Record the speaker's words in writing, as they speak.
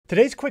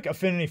Today's quick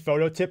Affinity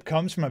Photo tip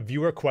comes from a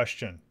viewer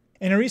question.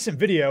 In a recent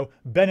video,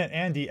 Ben and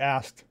Andy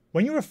asked,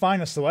 when you refine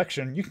a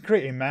selection, you can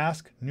create a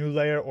mask, new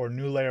layer, or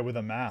new layer with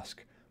a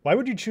mask. Why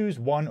would you choose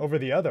one over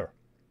the other?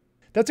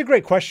 That's a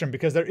great question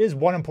because there is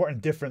one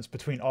important difference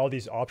between all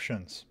these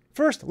options.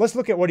 First, let's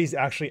look at what he's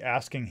actually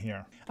asking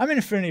here. I'm in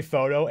Affinity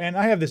Photo and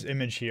I have this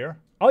image here.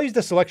 I'll use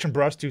the selection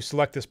brush to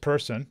select this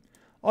person.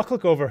 I'll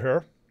click over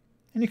her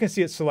and you can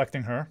see it's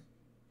selecting her.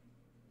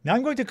 Now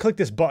I'm going to click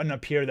this button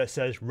up here that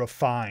says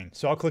Refine.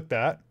 So I'll click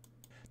that.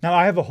 Now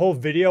I have a whole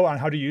video on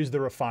how to use the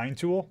Refine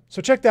tool.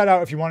 So check that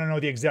out if you want to know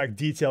the exact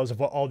details of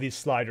what all these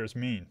sliders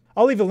mean.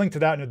 I'll leave a link to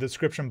that in the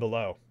description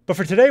below. But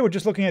for today, we're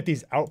just looking at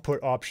these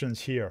output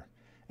options here.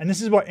 And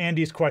this is what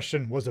Andy's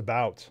question was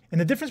about.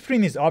 And the difference between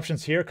these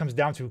options here comes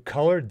down to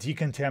color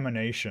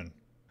decontamination.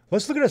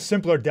 Let's look at a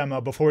simpler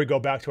demo before we go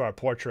back to our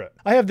portrait.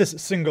 I have this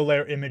single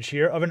layer image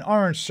here of an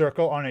orange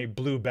circle on a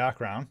blue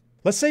background.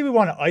 Let's say we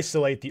want to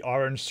isolate the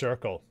orange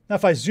circle. Now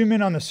if I zoom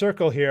in on the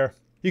circle here,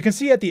 you can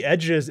see at the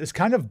edges it's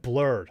kind of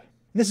blurred.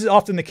 And this is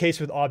often the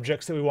case with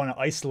objects that we want to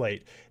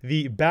isolate.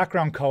 The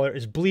background color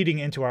is bleeding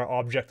into our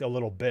object a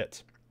little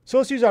bit. So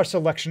let's use our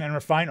selection and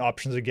refine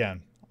options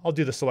again. I'll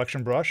do the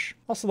selection brush.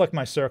 I'll select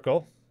my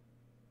circle.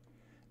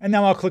 And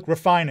now I'll click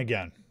refine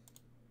again.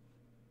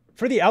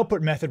 For the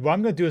output method, what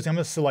I'm going to do is I'm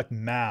going to select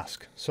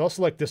mask. So I'll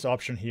select this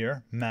option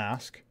here,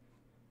 mask.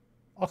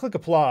 I'll click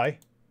apply.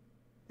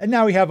 And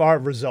now we have our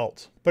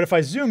result. But if I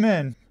zoom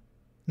in,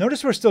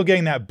 notice we're still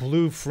getting that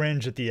blue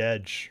fringe at the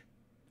edge.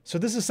 So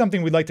this is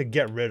something we'd like to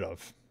get rid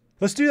of.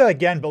 Let's do that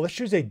again, but let's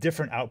choose a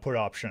different output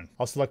option.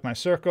 I'll select my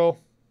circle.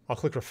 I'll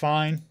click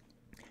refine.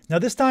 Now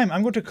this time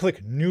I'm going to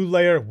click new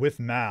layer with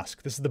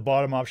mask. This is the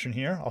bottom option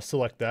here. I'll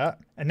select that.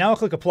 And now I'll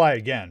click apply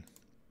again.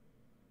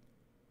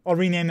 I'll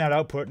rename that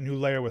output new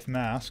layer with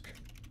mask.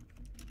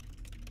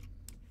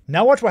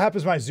 Now watch what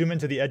happens when I zoom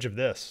into the edge of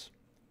this.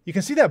 You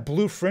can see that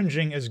blue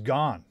fringing is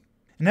gone.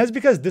 And that's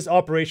because this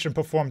operation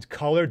performed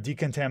color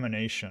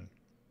decontamination.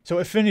 So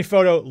Affinity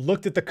Photo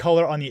looked at the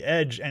color on the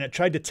edge and it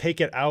tried to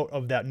take it out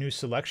of that new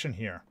selection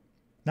here.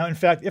 Now in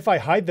fact, if I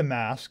hide the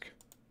mask,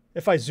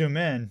 if I zoom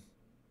in,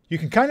 you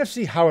can kind of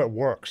see how it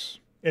works.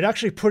 It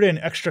actually put in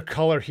extra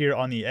color here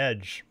on the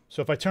edge.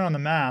 So if I turn on the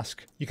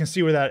mask, you can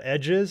see where that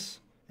edge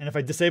is. And if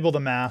I disable the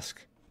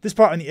mask, this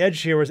part on the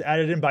edge here was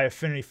added in by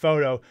Affinity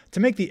Photo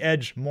to make the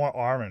edge more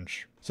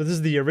orange. So this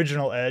is the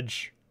original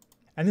edge.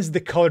 And this is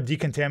the color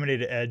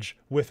decontaminated edge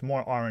with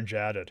more orange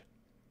added.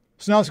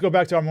 So now let's go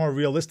back to our more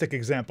realistic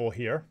example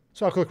here.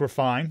 So I'll click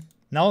refine.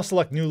 Now I'll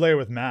select new layer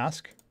with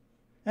mask.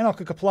 And I'll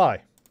click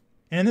apply.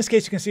 And in this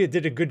case you can see it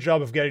did a good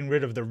job of getting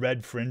rid of the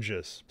red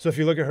fringes. So if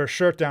you look at her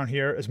shirt down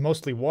here, it's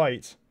mostly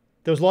white.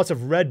 There was lots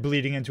of red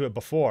bleeding into it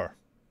before.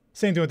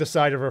 Same thing with the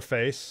side of her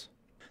face.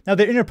 Now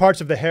the inner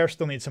parts of the hair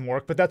still need some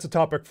work, but that's a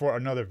topic for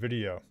another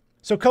video.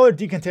 So color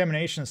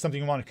decontamination is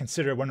something you want to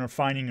consider when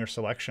refining your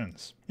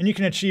selections. And you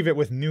can achieve it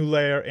with new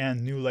layer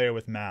and new layer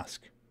with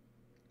mask.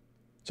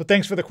 So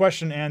thanks for the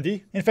question,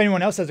 Andy. And if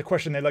anyone else has a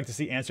question they'd like to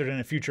see answered in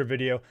a future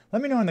video,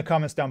 let me know in the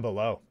comments down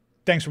below.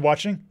 Thanks for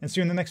watching and see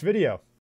you in the next video.